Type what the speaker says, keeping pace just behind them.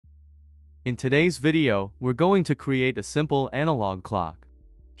In today's video, we're going to create a simple analog clock.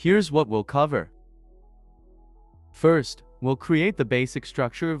 Here's what we'll cover. First, we'll create the basic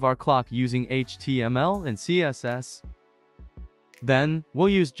structure of our clock using HTML and CSS. Then, we'll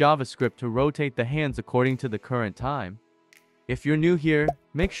use JavaScript to rotate the hands according to the current time. If you're new here,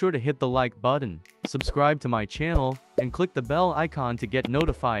 make sure to hit the like button, subscribe to my channel, and click the bell icon to get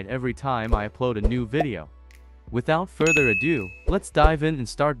notified every time I upload a new video. Without further ado, let's dive in and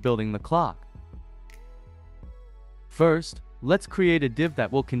start building the clock. First, let's create a div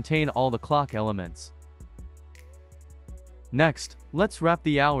that will contain all the clock elements. Next, let's wrap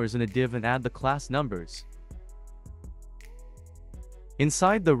the hours in a div and add the class numbers.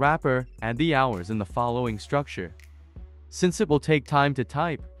 Inside the wrapper, add the hours in the following structure. Since it will take time to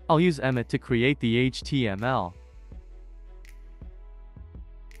type, I'll use Emmet to create the HTML.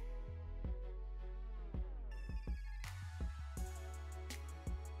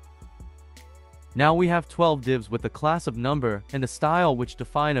 Now we have 12 divs with a class of number and a style which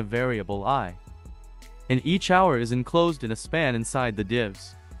define a variable I. And each hour is enclosed in a span inside the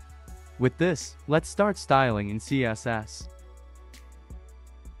divs. With this, let's start styling in CSS.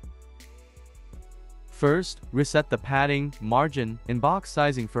 First, reset the padding, margin, and box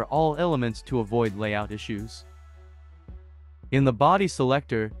sizing for all elements to avoid layout issues. In the body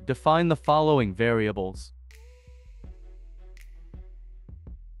selector, define the following variables.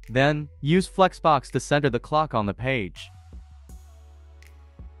 Then, use Flexbox to center the clock on the page.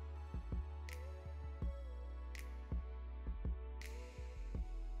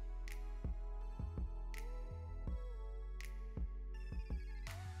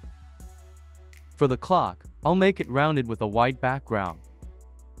 For the clock, I'll make it rounded with a white background.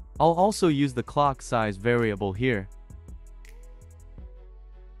 I'll also use the clock size variable here.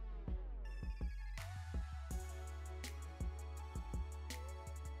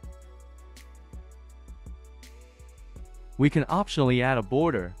 We can optionally add a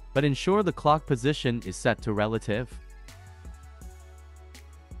border, but ensure the clock position is set to relative.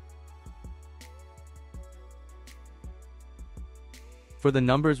 For the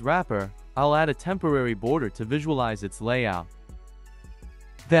numbers wrapper, I'll add a temporary border to visualize its layout.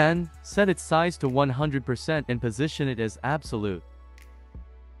 Then, set its size to 100% and position it as absolute.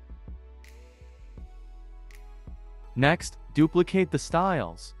 Next, duplicate the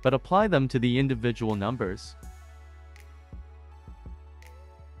styles, but apply them to the individual numbers.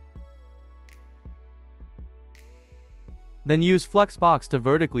 Then use Flexbox to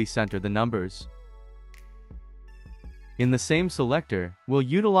vertically center the numbers. In the same selector, we'll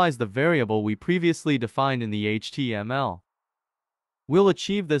utilize the variable we previously defined in the HTML. We'll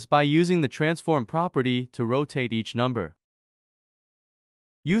achieve this by using the transform property to rotate each number.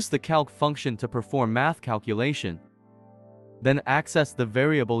 Use the calc function to perform math calculation. Then access the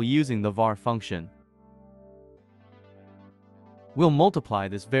variable using the var function. We'll multiply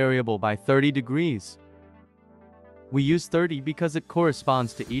this variable by 30 degrees. We use 30 because it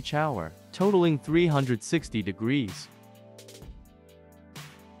corresponds to each hour, totaling 360 degrees.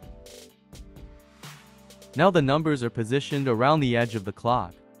 Now the numbers are positioned around the edge of the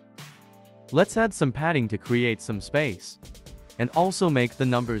clock. Let's add some padding to create some space, and also make the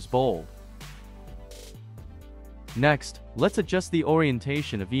numbers bold. Next, let's adjust the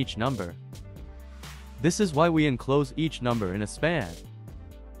orientation of each number. This is why we enclose each number in a span.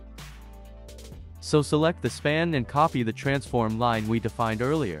 So select the span and copy the transform line we defined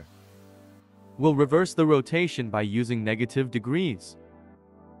earlier. We'll reverse the rotation by using negative degrees.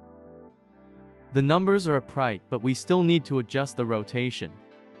 The numbers are upright, but we still need to adjust the rotation.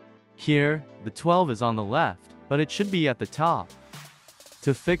 Here, the 12 is on the left, but it should be at the top.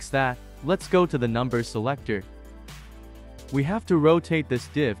 To fix that, let's go to the numbers selector. We have to rotate this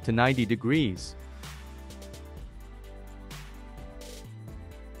div to 90 degrees.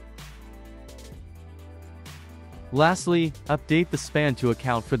 Lastly, update the span to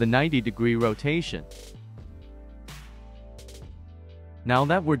account for the 90-degree rotation. Now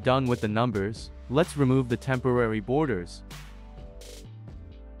that we're done with the numbers, let's remove the temporary borders.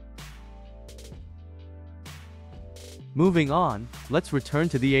 Moving on, let's return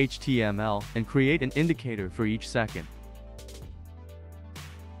to the HTML and create an indicator for each second.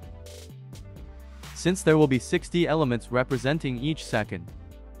 Since there will be 60 elements representing each second,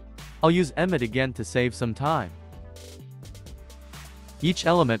 I'll use Emmet again to save some time. Each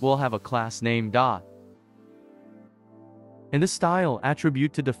element will have a class name dot and a style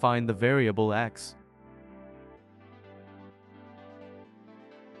attribute to define the variable x.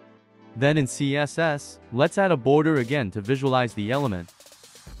 Then in CSS, let's add a border again to visualize the element.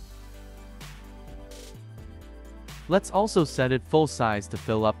 Let's also set it full size to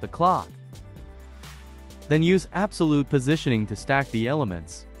fill up the clock. Then use absolute positioning to stack the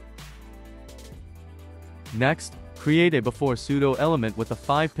elements. Next, create a before pseudo element with a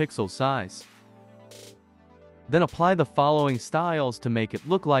 5 pixel size. Then apply the following styles to make it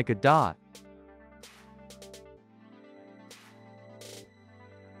look like a dot.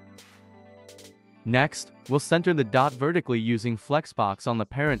 Next, we'll center the dot vertically using Flexbox on the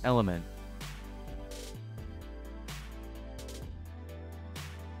parent element.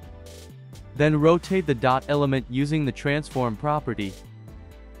 Then rotate the dot element using the transform property.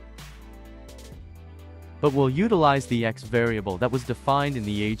 But we'll utilize the x variable that was defined in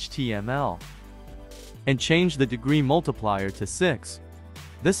the HTML and change the degree multiplier to 6.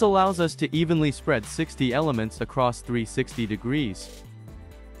 This allows us to evenly spread 60 elements across 360 degrees.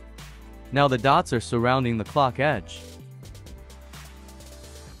 Now the dots are surrounding the clock edge.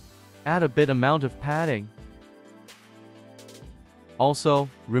 Add a bit amount of padding. Also,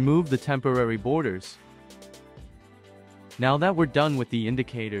 remove the temporary borders. Now that we're done with the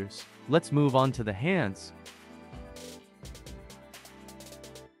indicators, let's move on to the hands.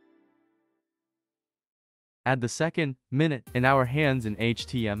 Add the second, minute, and hour hands in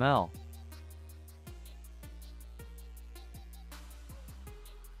HTML.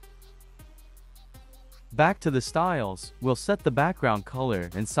 Back to the styles, we'll set the background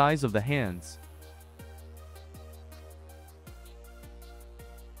color and size of the hands.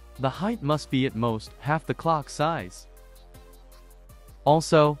 The height must be at most half the clock size.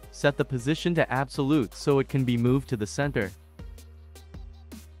 Also, set the position to absolute so it can be moved to the center.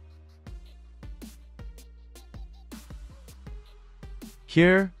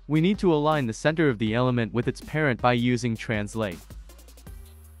 Here, we need to align the center of the element with its parent by using translate.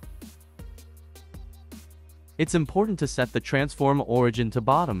 It's important to set the transform origin to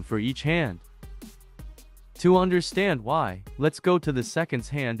bottom for each hand. To understand why, let's go to the second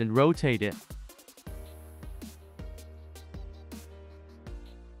hand and rotate it.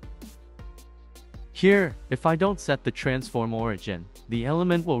 Here, if I don't set the transform origin, the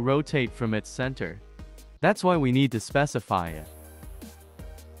element will rotate from its center. That's why we need to specify it.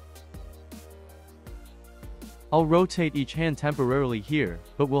 I'll rotate each hand temporarily here,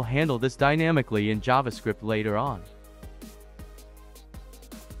 but we'll handle this dynamically in JavaScript later on.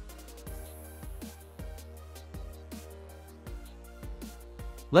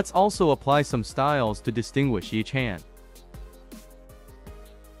 Let's also apply some styles to distinguish each hand.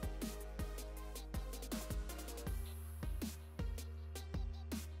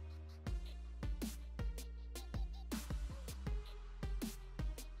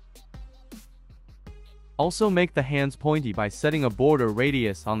 Also make the hands pointy by setting a border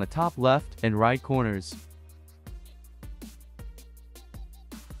radius on the top left and right corners.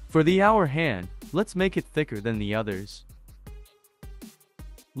 For the hour hand, let's make it thicker than the others.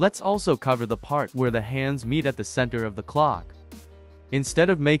 Let's also cover the part where the hands meet at the center of the clock. Instead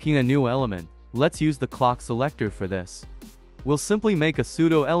of making a new element, let's use the clock selector for this. We'll simply make a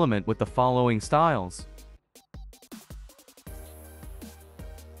pseudo element with the following styles.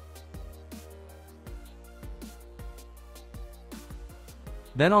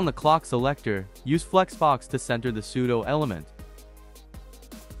 Then on the clock selector, use Flexbox to center the pseudo element.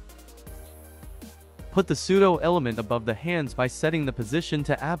 Put the pseudo element above the hands by setting the position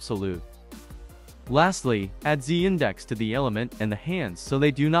to absolute. Lastly, add z-index to the element and the hands so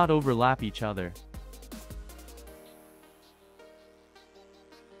they do not overlap each other.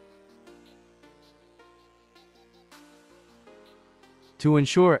 To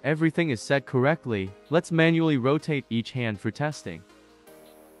ensure everything is set correctly, let's manually rotate each hand for testing.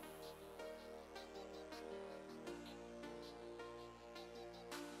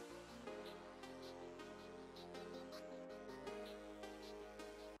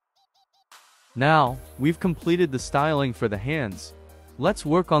 Now, we've completed the styling for the hands. Let's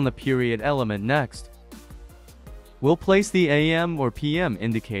work on the period element next. We'll place the AM or PM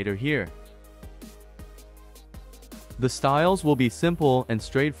indicator here. The styles will be simple and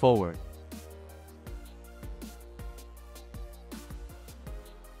straightforward.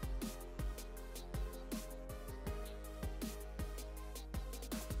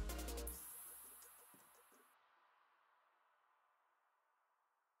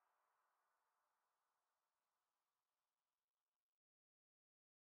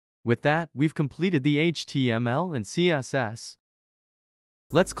 With that, we've completed the HTML and CSS.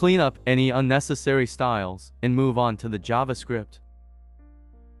 Let's clean up any unnecessary styles and move on to the JavaScript.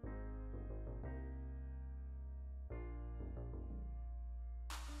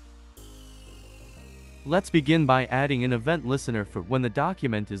 Let's begin by adding an event listener for when the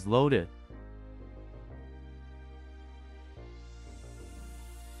document is loaded.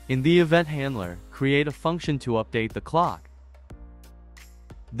 In the event handler, create a function to update the clock.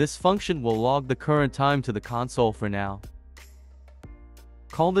 This function will log the current time to the console for now.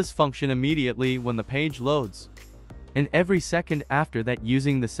 Call this function immediately when the page loads, and every second after that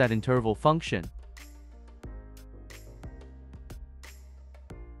using the setInterval function.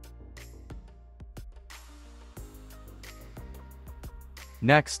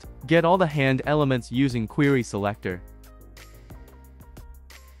 Next, get all the hand elements using query selector.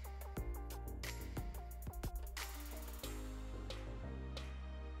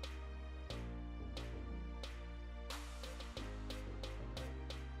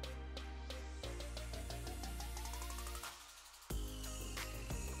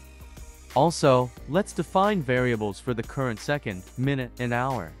 Also, let's define variables for the current second, minute, and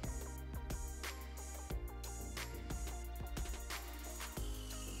hour.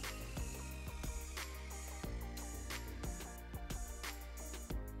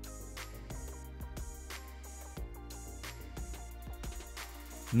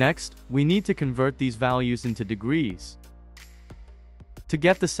 Next, we need to convert these values into degrees. To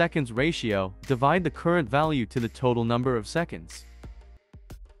get the seconds ratio, divide the current value to the total number of seconds.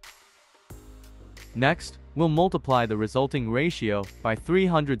 Next, we'll multiply the resulting ratio by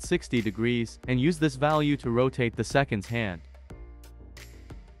 360 degrees and use this value to rotate the seconds hand.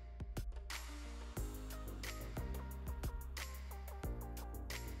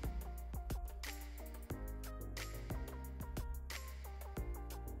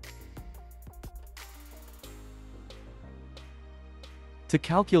 To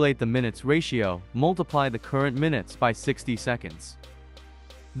calculate the minutes ratio, multiply the current minutes by 60 seconds.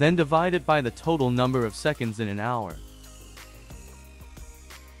 Then divide it by the total number of seconds in an hour.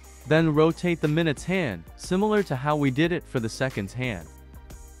 Then rotate the minutes hand, similar to how we did it for the seconds hand.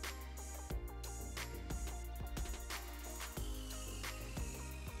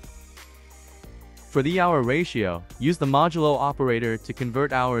 For the hour ratio, use the modulo operator to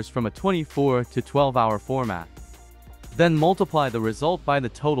convert hours from a 24 to 12-hour format. Then multiply the result by the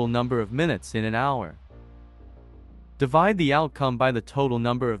total number of minutes in an hour. Divide the outcome by the total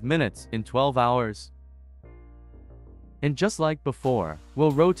number of minutes in 12 hours. And just like before,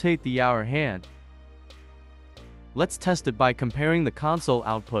 we'll rotate the hour hand. Let's test it by comparing the console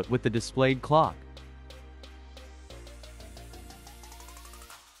output with the displayed clock.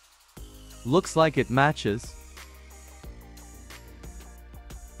 Looks like it matches.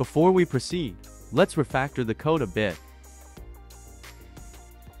 Before we proceed, let's refactor the code a bit.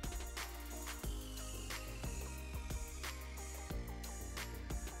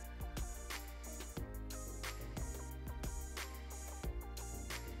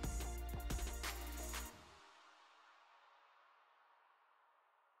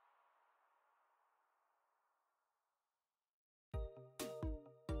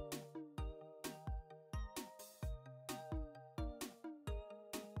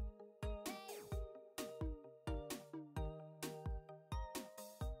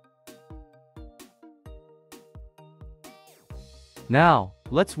 Now,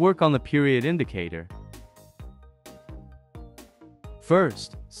 let's work on the period indicator.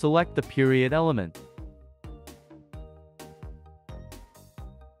 First, select the period element.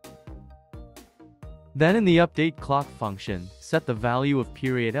 Then in the update clock function, set the value of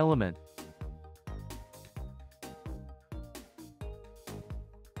period element.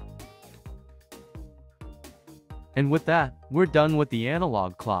 And with that, we're done with the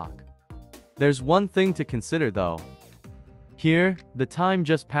analog clock. There's one thing to consider though. Here, the time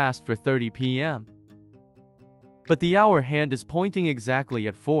just passed for 30 p.m. But the hour hand is pointing exactly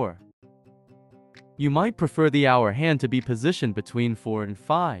at 4. You might prefer the hour hand to be positioned between 4 and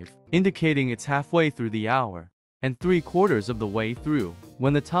 5, indicating it's halfway through the hour, and 3/4 of the way through,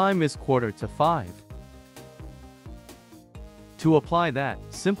 when the time is 4:45. To apply that,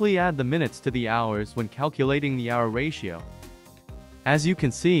 simply add the minutes to the hours when calculating the hour ratio. As you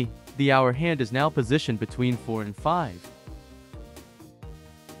can see, the hour hand is now positioned between 4 and 5.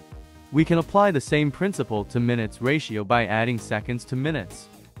 We can apply the same principle to minutes ratio by adding seconds to minutes.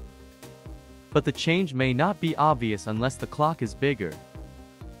 But the change may not be obvious unless the clock is bigger.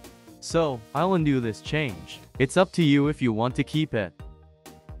 So, I'll undo this change. It's up to you if you want to keep it.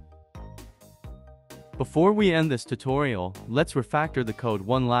 Before we end this tutorial, let's refactor the code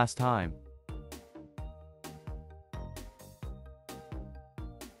one last time.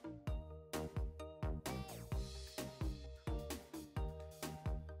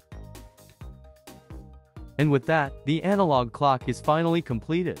 And with that, the analog clock is finally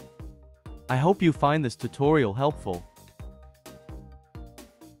completed. I hope you find this tutorial helpful.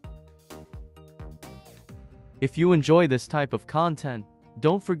 If you enjoy this type of content,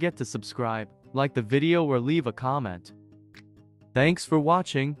 Don't forget to subscribe, like the video or leave a comment. Thanks for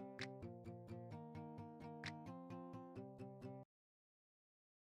watching.